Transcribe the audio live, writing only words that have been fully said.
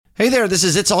Hey there, this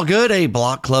is It's All Good, a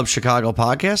Block Club Chicago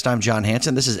podcast. I'm John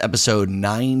Hanson. This is episode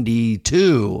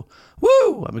 92.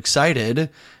 Woo! I'm excited,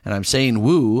 and I'm saying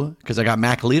woo because I got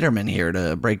Mac Lederman here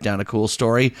to break down a cool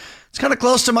story. It's kind of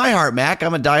close to my heart, Mac.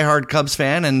 I'm a diehard Cubs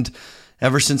fan, and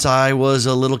ever since I was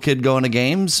a little kid going to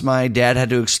games, my dad had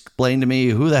to explain to me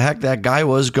who the heck that guy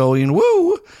was going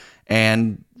woo.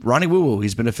 And Ronnie Woo Woo,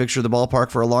 he's been a fixture of the ballpark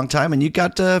for a long time, and you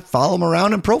got to follow him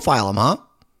around and profile him, huh?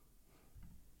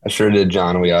 I sure did,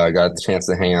 John. We got the chance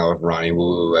to hang out with Ronnie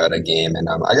Woo at a game, and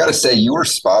I got to say, you were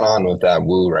spot on with that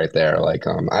woo right there. I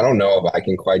don't know if I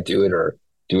can quite do it or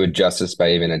do it justice by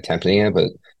even attempting it,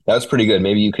 but that was pretty good.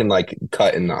 Maybe you can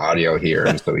cut in the audio here,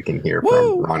 and so we can hear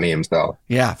from Ronnie himself.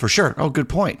 Yeah, for sure. Oh, good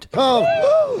point. Call.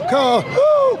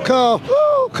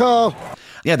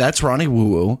 Yeah, that's Ronnie Woo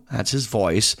Woo. That's his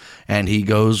voice, and he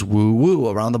goes woo woo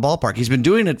around the ballpark. He's been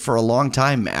doing it for a long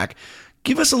time, Mac.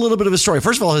 Give us a little bit of a story.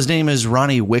 First of all, his name is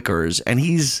Ronnie Wickers, and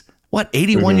he's,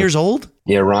 81 years old?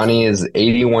 Yeah, Ronnie is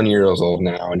 81 years old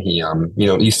now, and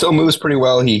he still moves pretty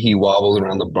well. He wobbles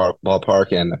around the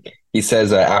ballpark, and he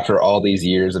says after all these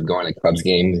years of going to Cubs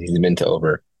games, he's been to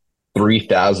over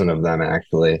 3,000 of them,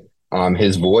 actually.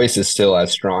 His voice is still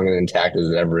as strong and intact as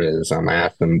it ever is. I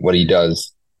asked him what he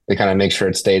does to kind of make sure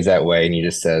it stays that way, and he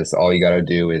just says all you got to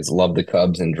do is love the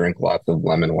Cubs and drink lots of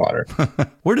lemon water.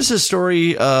 Where does his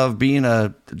story of being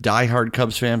a diehard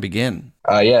Cubs fan begin?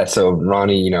 So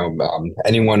Ronnie,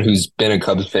 anyone who's been a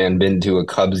Cubs fan, been to a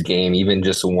Cubs game, even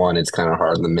just one, it's kind of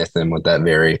hard to miss him with that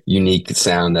very unique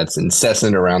sound that's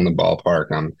incessant around the ballpark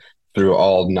through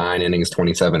all 9 innings,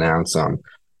 27 outs.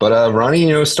 But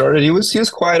Ronnie, started. He was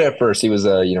quiet at first. He was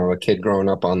a kid growing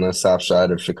up on the south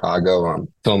side of Chicago.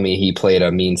 Told me he played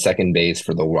a mean second base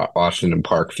for the Washington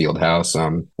Park Fieldhouse.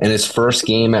 And his first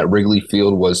game at Wrigley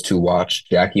Field was to watch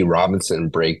Jackie Robinson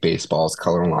break baseball's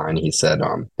color line. He said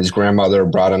his grandmother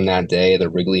brought him that day. The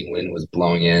Wrigley wind was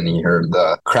blowing in. He heard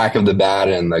the crack of the bat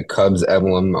and the Cubs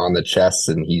emblem on the chest,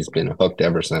 and he's been hooked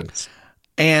ever since.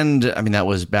 And that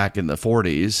was back in the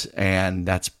 40s, and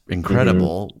that's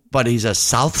incredible. Mm-hmm. But he's a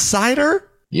South Sider?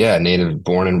 Yeah, native,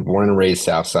 born and raised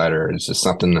South Sider. It's just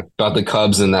something about the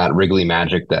Cubs and that Wrigley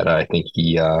magic that I think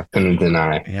he couldn't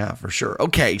deny. Yeah, for sure.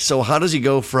 Okay, so how does he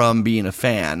go from being a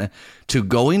fan to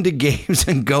going to games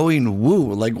and going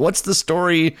woo? What's the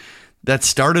story that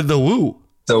started the woo?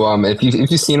 So if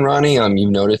you've seen Ronnie,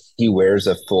 you've noticed he wears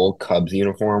a full Cubs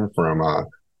uniform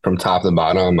from top to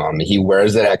bottom. He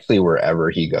wears it actually wherever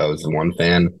he goes. One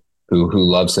fan who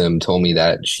loves him told me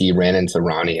that she ran into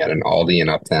Ronnie at an Aldi in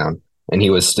Uptown, and he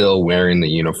was still wearing the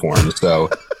uniform. So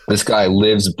this guy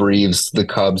lives, breathes the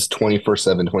Cubs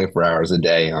 24/7, 24 hours a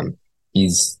day.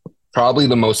 He's probably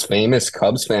the most famous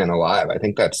Cubs fan alive. I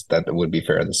think that would be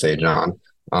fair to say, John.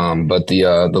 But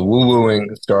the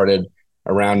woo-wooing started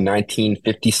around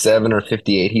 1957 or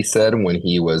 58, he said, when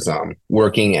he was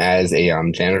working as a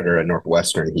janitor at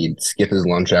Northwestern. He'd skip his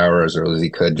lunch hour as early as he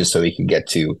could just so he could get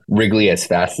to Wrigley as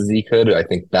fast as he could. I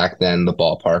think back then the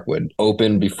ballpark would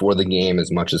open before the game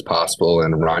as much as possible,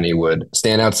 and Ronnie would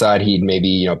stand outside. He'd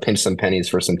maybe pinch some pennies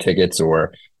for some tickets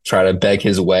or try to beg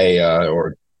his way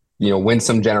or win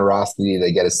some generosity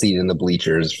to get a seat in the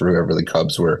bleachers for whoever the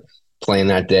Cubs were playing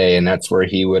that day, and that's where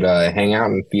he would hang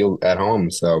out and feel at home.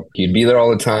 So he'd be there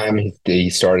all the time. He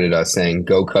started saying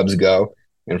 "Go Cubs, go,"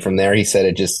 and from there he said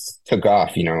it just took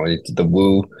off. The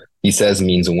woo, he says,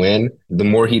 means win. The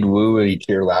more he'd woo, he'd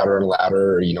cheer louder and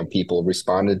louder. People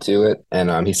responded to it,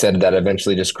 and he said that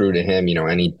eventually just grew to him.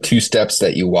 Any 2 steps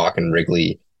that you walk in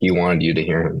Wrigley, he wanted you to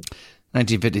hear him.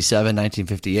 1957,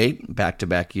 1958,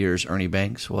 back-to-back years, Ernie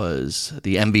Banks was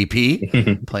the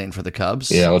MVP playing for the Cubs.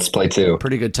 Yeah, let's play 2.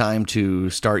 Pretty good time to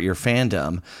start your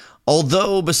fandom.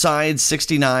 Although besides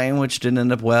 69, which didn't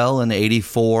end up well, and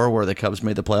 84, where the Cubs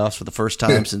made the playoffs for the first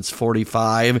time since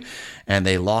 45, and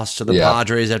they lost to the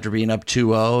Padres after being up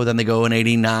 2-0. Then they go in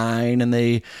 89, and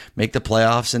they make the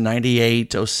playoffs in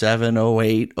 98, 07,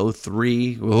 08,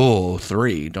 03. Oh,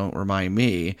 03, don't remind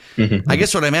me. I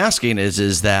guess what I'm asking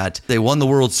is that they won the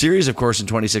World Series, of course, in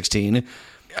 2016.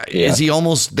 Yeah. Is he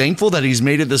almost thankful that he's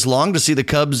made it this long to see the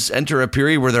Cubs enter a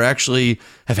period where they actually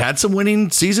have had some winning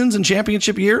seasons and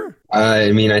championship year?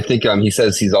 I think he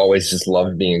says he's always just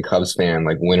loved being a Cubs fan,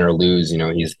 win or lose.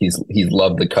 He's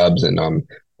loved the Cubs, and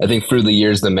I think through the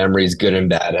years the memories, good and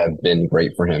bad, have been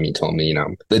great for him. He told me,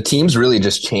 the team's really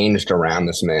just changed around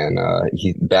this man.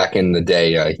 He back in the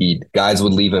day, guys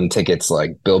would leave him tickets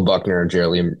like Bill Buckner,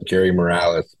 Jerry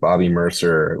Morales, Bobby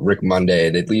Mercer, Rick Monday.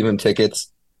 They'd leave him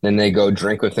tickets. then they go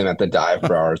drink with him at the dive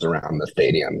for hours around the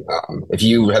stadium. If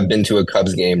you have been to a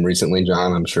Cubs game recently,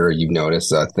 John, I'm sure you've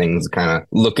noticed things kind of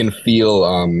look and feel,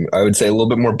 I would say, a little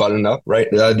bit more buttoned up right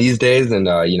these days. And,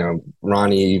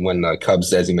 Ronnie, when the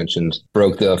Cubs, as you mentioned,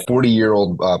 broke the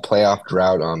 40-year-old playoff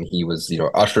drought, he was,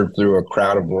 ushered through a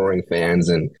crowd of roaring fans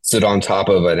and stood on top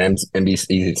of an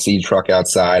NBC truck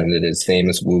outside and did his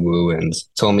famous woo-woo and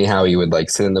told me how he would like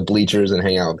sit in the bleachers and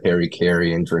hang out with Harry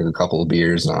Carey and drink a couple of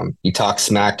beers. He talked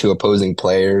smack to opposing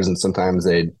players, and sometimes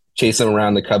they'd chase him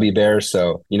around the Cubby Bears.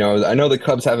 So, I know the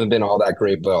Cubs haven't been all that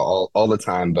great, but all the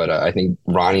time. But I think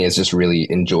Ronnie has just really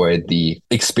enjoyed the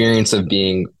experience of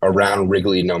being around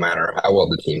Wrigley, no matter how well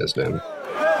the team has been.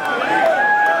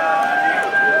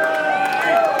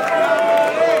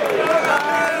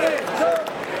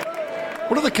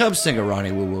 What do the Cubs think of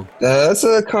Ronnie Woo Woo? That's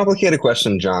a complicated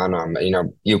question, John.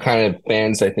 You kind of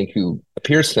fans, I think, who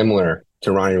appear similar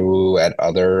to Ronnie Woo at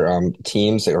other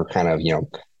teams that are kind of,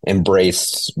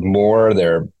 embraced more.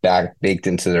 They're baked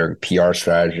into their PR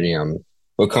strategy.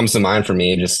 What comes to mind for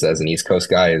me, just as an East Coast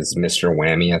guy, is Mr.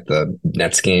 Whammy at the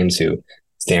Nets games, who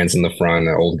stands in the front,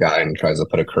 an old guy, and tries to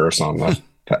put a curse on the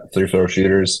free throw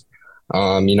shooters.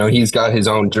 He's got his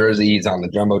own jersey. He's on the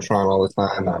Jumbotron all the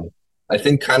time. I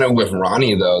think kind of with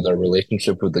Ronnie, though, the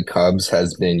relationship with the Cubs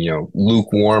has been,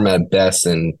 lukewarm at best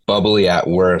and bubbly at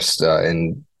worst.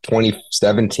 In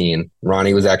 2017,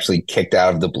 Ronnie was actually kicked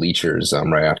out of the bleachers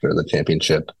right after the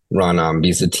championship run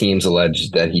because the teams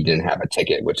alleged that he didn't have a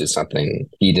ticket, which is something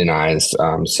he denies.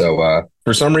 So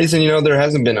for some reason, there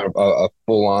hasn't been a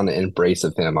full-on embrace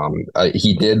of him.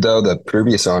 He did, though. The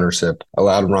previous ownership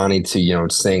allowed Ronnie to,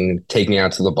 sing "Take Me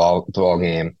Out to the Ball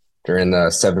game" during the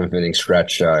seventh inning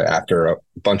stretch after a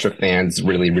bunch of fans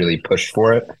really, really pushed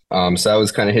for it. So that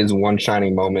was kind of his one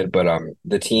shining moment. But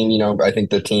the team, I think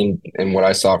the team, and what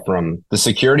I saw from the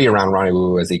security around Ronnie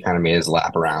Woo as he kind of made his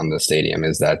lap around the stadium,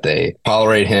 is that they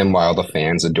tolerate him while the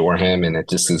fans adore him, and it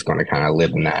just is going to kind of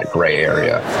live in that gray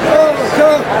area.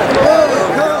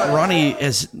 Ronnie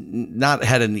has not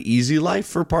had an easy life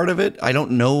for part of it. I don't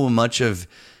know much of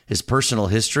his personal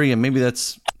history, and maybe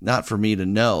that's not for me to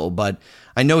know, but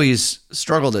I know he's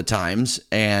struggled at times,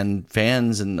 and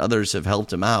fans and others have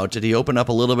helped him out. Did he open up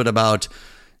a little bit about,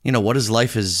 what his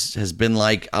life has been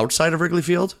like outside of Wrigley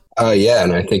Field? Yeah,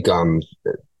 and I think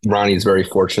Ronnie's very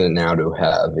fortunate now to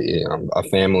have a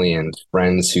family and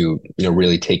friends who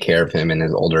really take care of him in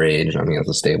his older age. I mean, it's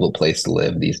a stable place to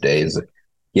live these days.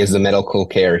 He has the medical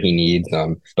care he needs.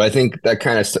 But I think that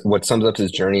kind of what sums up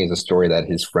his journey is a story that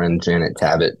his friend Janet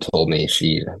Tabbitt told me.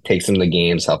 She takes him to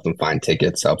games, helps him find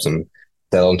tickets, helps him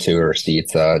sell him to her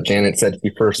seats. Janet said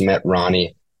she first met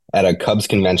Ronnie at a Cubs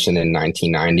convention in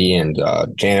 1990,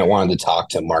 and Janet wanted to talk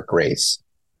to Mark Grace.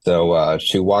 So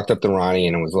she walked up to Ronnie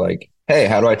and was like, "Hey,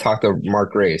 how do I talk to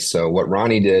Mark Grace?" So what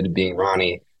Ronnie did, being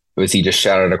Ronnie, was he just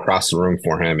shouted across the room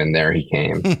for him, and there he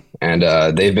came. And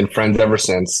they've been friends ever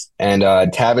since. And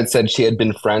Tabbitt said she had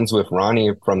been friends with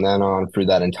Ronnie from then on through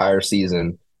that entire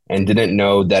season and didn't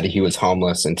know that he was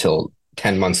homeless until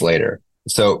 10 months later.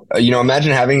 So,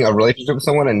 imagine having a relationship with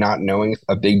someone and not knowing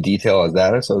a big detail as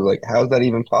that is. So I was like, how is that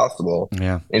even possible?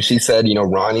 Yeah. And she said,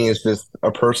 Ronnie is just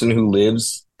a person who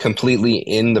lives completely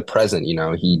in the present.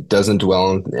 He doesn't dwell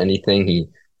on anything. He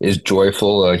is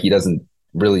joyful. He doesn't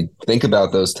really think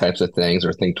about those types of things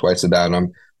or think twice about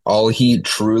them. All he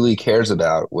truly cares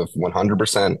about with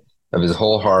 100% of his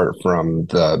whole heart, from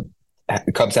the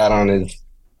Cubs hat on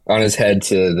his head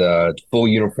to the full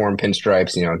uniform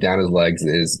pinstripes, down his legs,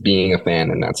 is being a fan,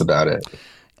 and that's about it.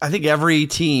 I think every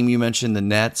team, you mentioned the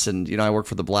Nets, and I work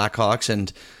for the Blackhawks,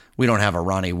 and we don't have a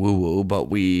Ronnie Woo Woo, but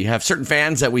we have certain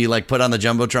fans that we like put on the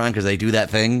Jumbotron because they do that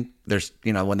thing. There's,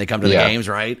 when they come to the games,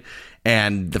 right?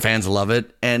 And the fans love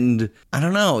it. And I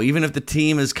don't know, even if the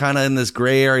team is kind of in this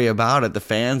gray area about it, the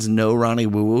fans know Ronnie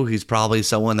Woo Woo. He's probably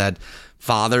someone that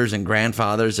fathers and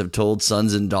grandfathers have told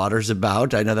sons and daughters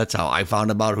about. I know that's how I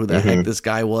found about who the heck this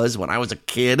guy was when I was a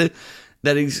kid,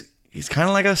 that he's kind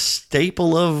of like a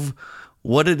staple of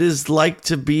what it is like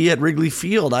to be at Wrigley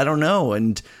Field. I don't know.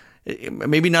 And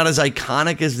maybe not as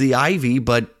iconic as the Ivy,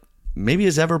 but maybe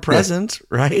as ever present,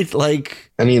 right?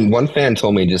 Like, I mean, one fan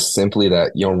told me just simply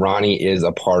that, Ronnie is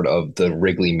a part of the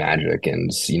Wrigley magic. And,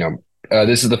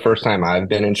 this is the first time I've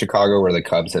been in Chicago where the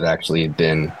Cubs have actually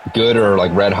been good or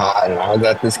like red hot. And I was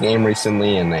at this game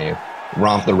recently and they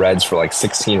romped the Reds for like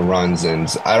 16 runs.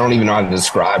 And I don't even know how to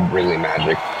describe Wrigley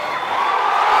magic.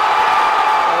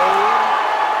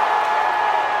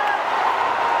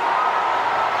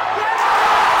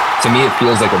 To me, it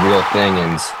feels like a real thing.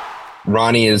 And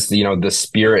Ronnie is, the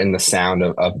spirit and the sound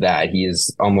of that.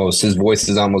 His voice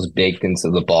is almost baked into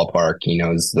the ballpark. He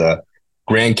knows the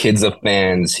grandkids of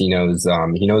fans. He knows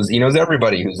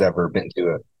everybody who's ever been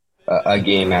to a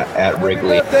game at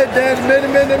Wrigley. Go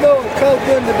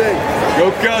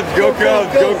Cubs, go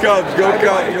Cubs, go Cubs, go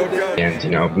Cubs, go Cubs.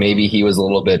 And maybe he was a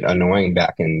little bit annoying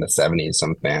back in the 70s.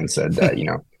 Some fans said that he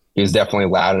was definitely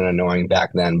loud and annoying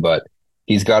back then, but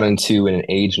he's gotten to an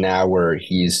age now where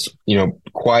he's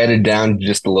quieted down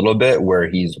just a little bit, where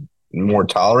he's more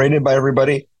tolerated by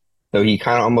everybody. So he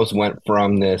kind of almost went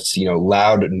from this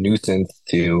loud nuisance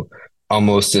to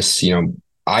almost this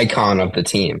icon of the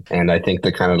team. And I think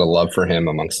the love for him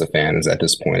amongst the fans at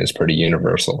this point is pretty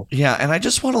universal. Yeah, and I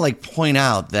just want to point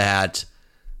out that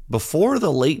before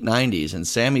the late 90s and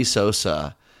Sammy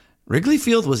Sosa, Wrigley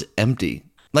Field was empty.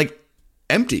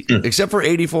 Empty, except for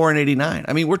 84 and 89.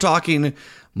 I mean, we're talking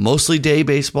mostly day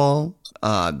baseball.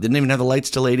 Didn't even have the lights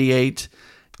till 88.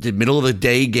 Did middle of the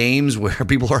day games where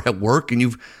people are at work, and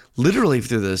you've literally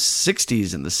through the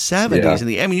 60s and the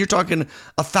 70s and you're talking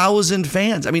 1,000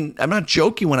 fans. I mean, I'm not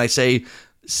joking when I say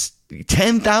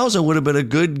 10,000 would have been a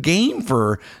good game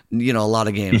for a lot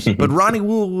of games. But Ronnie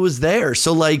Wu was there,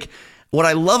 so what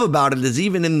I love about it is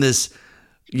even in this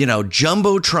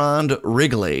jumbotron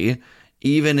Wrigley.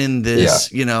 Even in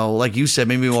this, like you said,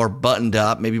 maybe more buttoned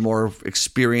up, maybe more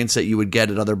experience that you would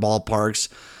get at other ballparks,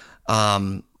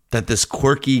 that this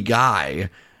quirky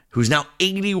guy who's now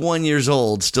 81 years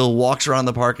old still walks around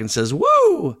the park and says,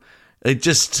 woo! It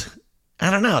just,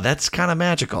 I don't know. That's kind of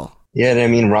magical. Yeah, I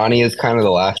mean, Ronnie is kind of the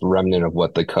last remnant of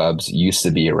what the Cubs used to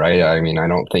be, right? I mean, I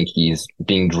don't think he's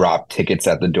being dropped tickets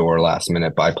at the door last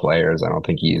minute by players. I don't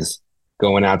think he's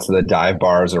going out to the dive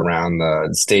bars around the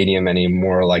stadium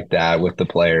anymore like that with the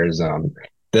players.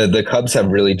 The Cubs have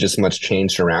really just much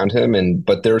changed around him,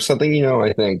 but there's something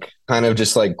I think kind of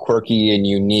just quirky and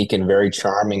unique and very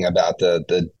charming about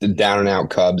the down and out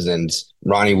Cubs, and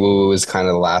Ronnie Wu is kind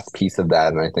of the last piece of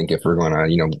that. And I think if we're going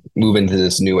to move into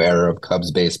this new era of Cubs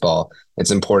baseball,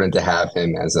 it's important to have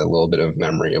him as a little bit of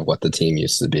memory of what the team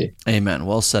used to be. Amen.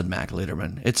 Well said, Mac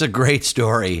Lederman. It's a great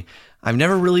story. I've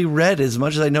never really read as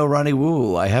much as I know Ronnie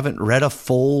Wu. I haven't read a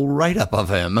full write-up of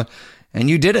him. And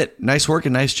you did it. Nice work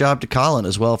and nice job to Colin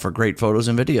as well for great photos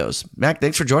and videos. Mac,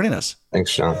 thanks for joining us.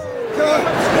 Thanks, Sean.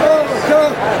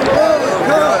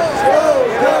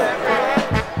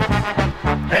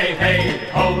 Hey, hey,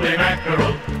 holy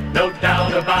mackerel, no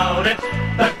doubt about it.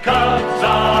 The Cubs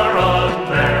are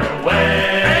on their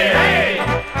way. Hey, hey,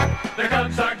 the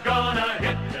Cubs are gonna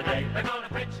hit today. They're gonna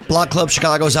pitch today. Block Club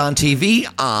Chicago's on TV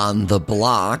on The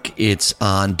Block. It's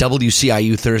on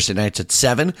WCIU Thursday nights at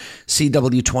 7,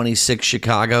 CW26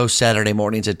 Chicago Saturday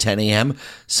mornings at 10 a.m.,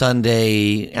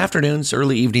 Sunday afternoons,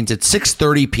 early evenings at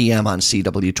 6:30 p.m. on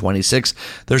CW26.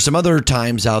 There's some other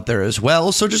times out there as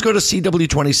well, so just go to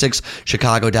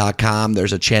CW26Chicago.com.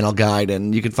 There's a channel guide,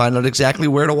 and you can find out exactly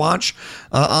where to watch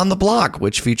on The Block,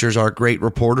 which features our great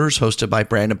reporters hosted by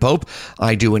Brandon Pope.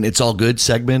 I do an It's All Good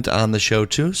segment on the show,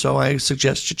 too, so I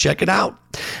suggest you check it out.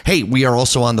 Hey, we are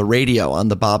also on the radio on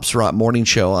the Bob Surratt Morning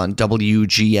Show on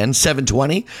WGN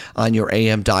 720 on your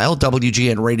AM dial,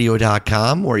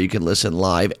 WGNradio.com, where you can listen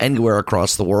live anywhere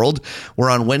across the world. We're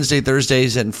on Wednesday,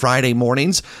 Thursdays, and Friday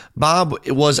mornings. Bob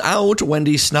was out.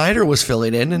 Wendy Snyder was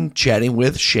filling in and chatting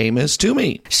with Seamus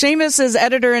Toomey. Seamus is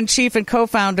editor-in-chief and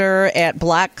co-founder at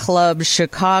Black Club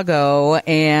Chicago,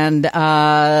 and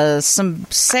some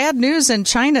sad news in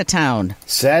Chinatown.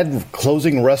 Sad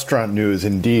closing restaurant news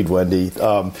indeed, Wendy.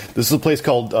 This is a place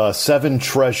called Seven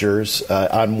Treasures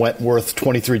on Wentworth,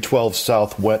 2312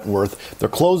 South Wentworth. They're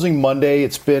closing Monday.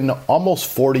 It's been almost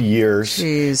 40 years.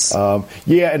 Jeez.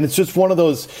 And it's just one of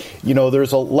those,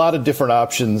 there's a lot of different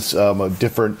options of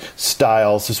different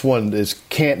styles. This one is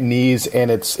Cantonese,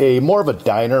 and it's more of a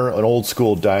diner, an old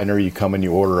school diner. You come and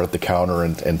you order at the counter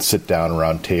and sit down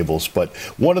around tables. But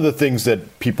one of the things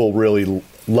that people really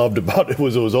loved about it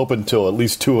was open till at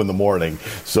least 2 a.m.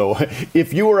 So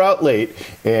if you were out late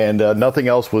and nothing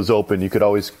else was open, you could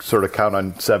always sort of count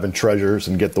on Seven Treasures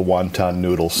and get the wonton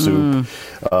noodle soup.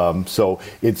 So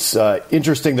it's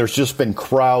interesting. There's just been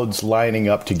crowds lining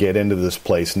up to get into this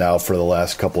place now for the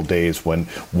last couple days when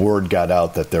word got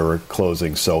out that they were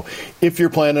closing. So if you're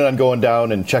planning on going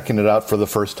down and checking it out for the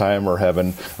first time or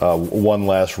having one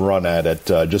last run at it,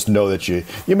 just know that you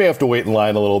may have to wait in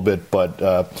line a little bit, but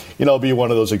it'll be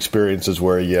one of those experiences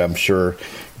where I'm sure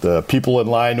the people in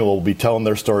line will be telling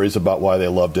their stories about why they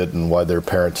loved it and why their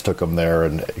parents took them there,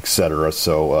 and etc.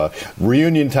 So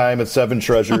reunion time at Seven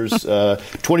Treasures,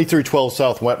 2312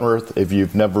 South Wentworth. If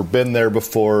you've never been there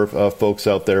before, folks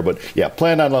out there, but yeah,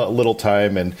 plan on a little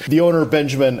time. And the owner,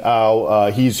 Benjamin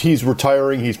Au, he's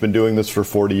retiring. He's been doing this for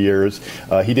 40 years.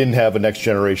 He didn't have a next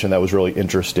generation that was really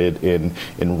interested in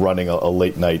running a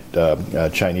late night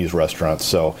Chinese restaurant.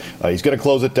 So he's going to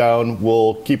close it down.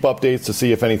 We'll keep updates to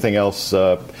see if anything else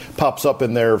pops up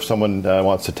in there if someone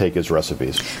wants to take his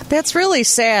recipes. That's really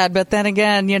sad, but then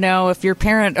again, if your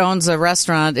parent owns a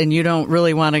restaurant and you don't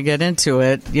really want to get into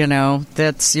it,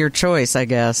 that's your choice, I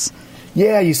guess.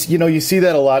 Yeah, you see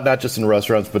that a lot, not just in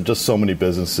restaurants, but just so many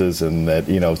businesses, and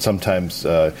that sometimes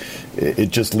it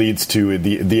just leads to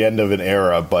the end of an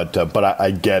era. But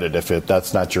I get it if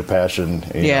that's not your passion.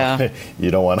 You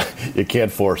don't want you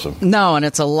can't force them. No, and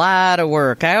it's a lot of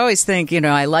work. I always think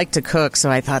I like to cook,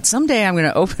 so I thought someday I'm going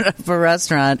to open up a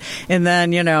restaurant, and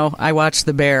then I watched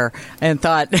The Bear and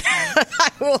thought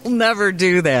I will never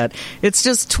do that. It's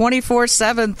just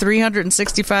 24/7,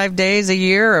 365 days a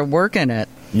year of working it.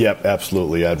 Yep,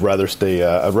 absolutely. I'd rather stay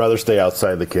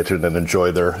outside the kitchen and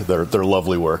enjoy their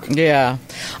lovely work. Yeah.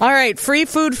 All right. Free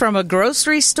food from a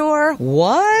grocery store.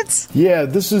 What? Yeah,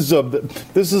 this is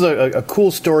a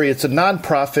cool story. It's a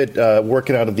nonprofit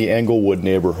working out of the Englewood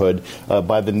neighborhood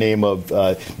by the name of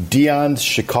Dion's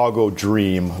Chicago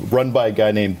Dream, run by a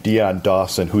guy named Dion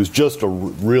Dawson, who's just a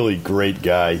really great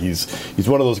guy. He's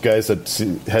one of those guys that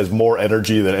has more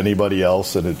energy than anybody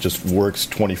else, and it just works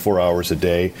 24 hours a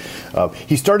day.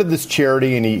 He started this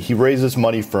charity, and he raises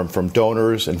money from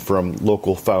donors and from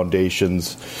local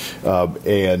foundations,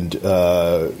 and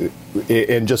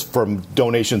just from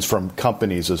donations from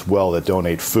companies as well that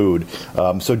donate food.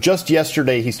 So just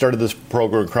yesterday, he started this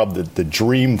program called the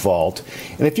Dream Vault.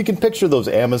 And if you can picture those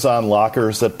Amazon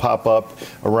lockers that pop up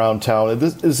around town,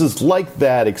 this is like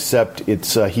that, except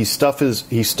it's he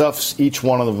stuffs each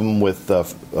one of them with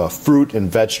fruit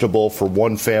and vegetable for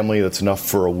one family. That's enough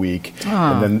for a week.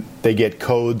 And then they get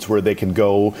codes where they can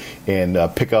go and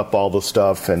pick up all the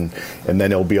stuff, and then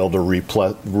they'll be able to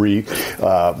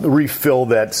refill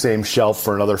that same shelf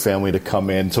for another family to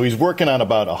come in. So he's working on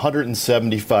about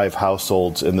 175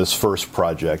 households in this first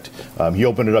project. He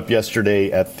opened it up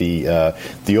yesterday at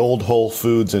the old Whole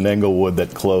Foods in Englewood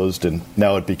that closed, and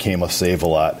now it became a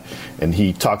Save-A-Lot. And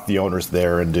he talked the owners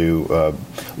there into,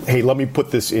 hey, let me put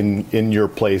this in your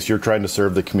place. You're trying to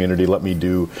serve the community. Let me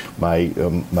do my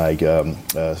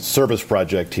service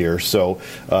project here. So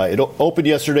it opened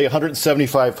yesterday,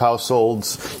 175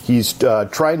 households. He's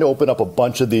trying to open up a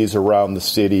bunch of these around the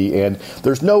city, and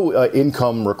there's no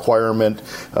income requirement.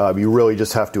 You really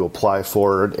just have to apply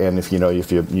for it. And if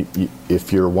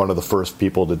you're one of the first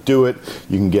people to do it,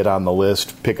 you can get on the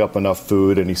list, pick up enough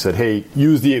food. And he said, hey,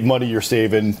 use the money you're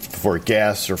saving for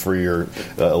gas or for your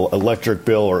electric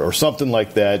bill or something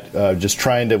like that. Just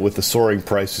trying to, with the soaring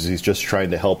prices, he's just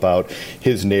trying to help out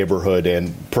his neighborhood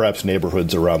and perhaps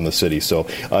neighborhoods around the city. So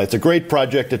it's a great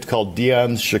project. It's called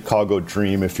Dion's Chicago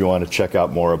Dream. If you want to check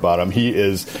out more about him, he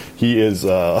is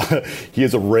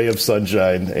a ray of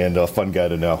sunshine and a fun guy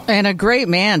to know. And a great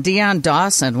man, Dion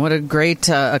Dawson. What a great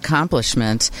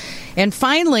accomplishment. And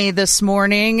finally, this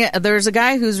morning, there's a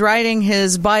guy who's riding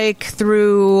his bike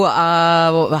through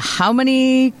how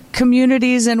many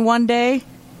communities in one day?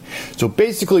 So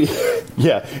basically,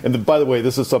 yeah. And by the way,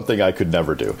 this is something I could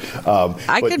never do.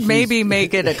 I could maybe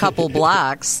make it a couple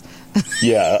blocks.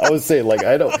 Yeah, I would say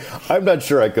I'm not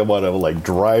sure I could want to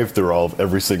drive through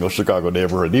every single Chicago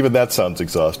neighborhood. Even that sounds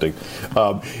exhausting.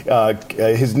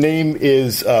 His name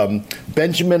is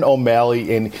Benjamin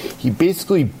O'Malley, and he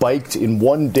basically biked in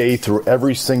one day through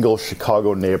every single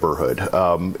Chicago neighborhood.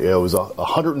 It was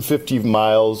 150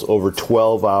 miles over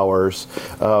 12 hours.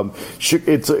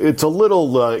 It's a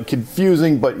little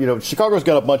confusing, but Chicago's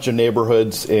got a bunch of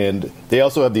neighborhoods, and they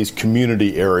also have these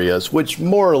community areas, which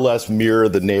more or less mirror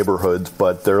the neighborhoods,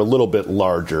 but they're a little bit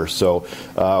larger. So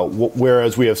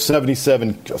whereas we have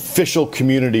 77 official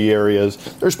community areas,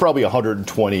 there's probably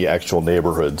 120 actual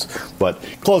neighborhoods, but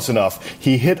close enough.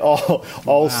 He hit all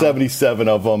wow. 77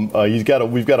 of them.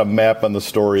 We've got a map on the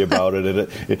story about it, and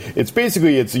it's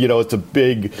basically it's a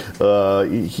big.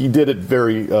 He did it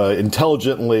very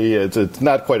intelligently. It's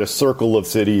not quite a circle of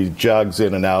city. He jogs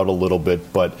in and out a little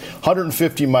bit, but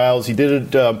 150 miles. He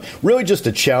did it really just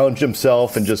to challenge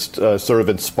himself and just sort of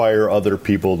inspire inspire other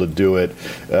people to do it.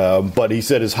 But he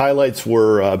said his highlights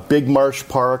were Big Marsh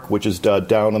Park, which is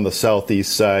down on the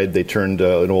southeast side. They turned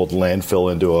an old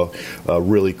landfill into a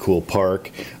really cool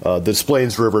park. The Des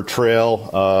Plaines River Trail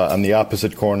on the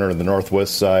opposite corner on the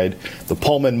northwest side. The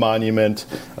Pullman Monument.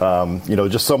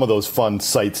 Just some of those fun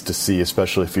sights to see,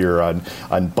 especially if you're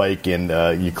on bike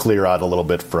and you clear out a little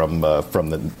bit from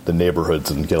the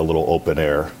neighborhoods and get a little open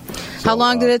air. How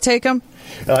long did it take him?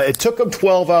 It took him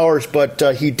 12 hours, but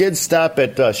he did stop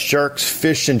at Sharks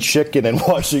Fish and Chicken in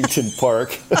Washington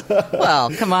Park.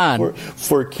 Well, come on.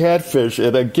 For catfish.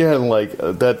 And again,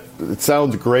 that it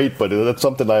sounds great, but that's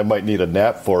something I might need a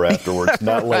nap for afterwards,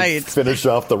 not right. Finish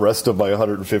off the rest of my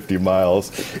 150 miles.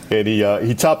 And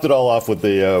he topped it all off with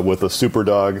a Super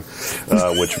Dog,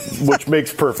 which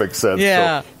makes perfect sense.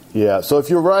 Yeah. So if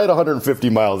you ride 150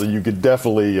 miles, you could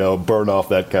definitely burn off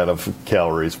that kind of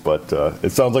calories. But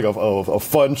it sounds like a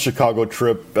fun Chicago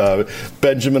trip.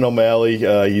 Benjamin O'Malley,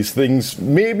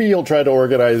 maybe he'll try to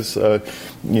organize,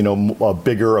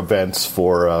 bigger events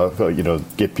for,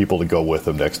 get people to go with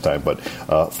him next time. But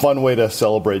fun way to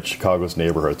celebrate Chicago's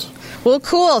neighborhoods. Well,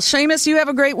 cool. Seamus, you have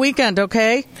a great weekend,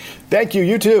 okay? Thank you.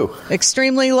 You too.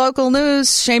 Extremely local news.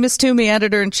 Seamus Toomey,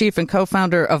 editor-in-chief and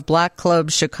co-founder of Black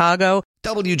Club Chicago.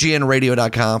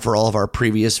 WGNradio.com for all of our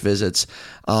previous visits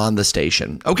on the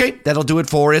station. Okay, that'll do it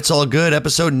for It's All Good,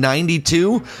 episode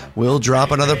 92. We'll drop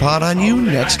another pod on you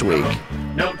next week.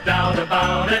 No doubt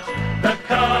about it, the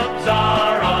Cubs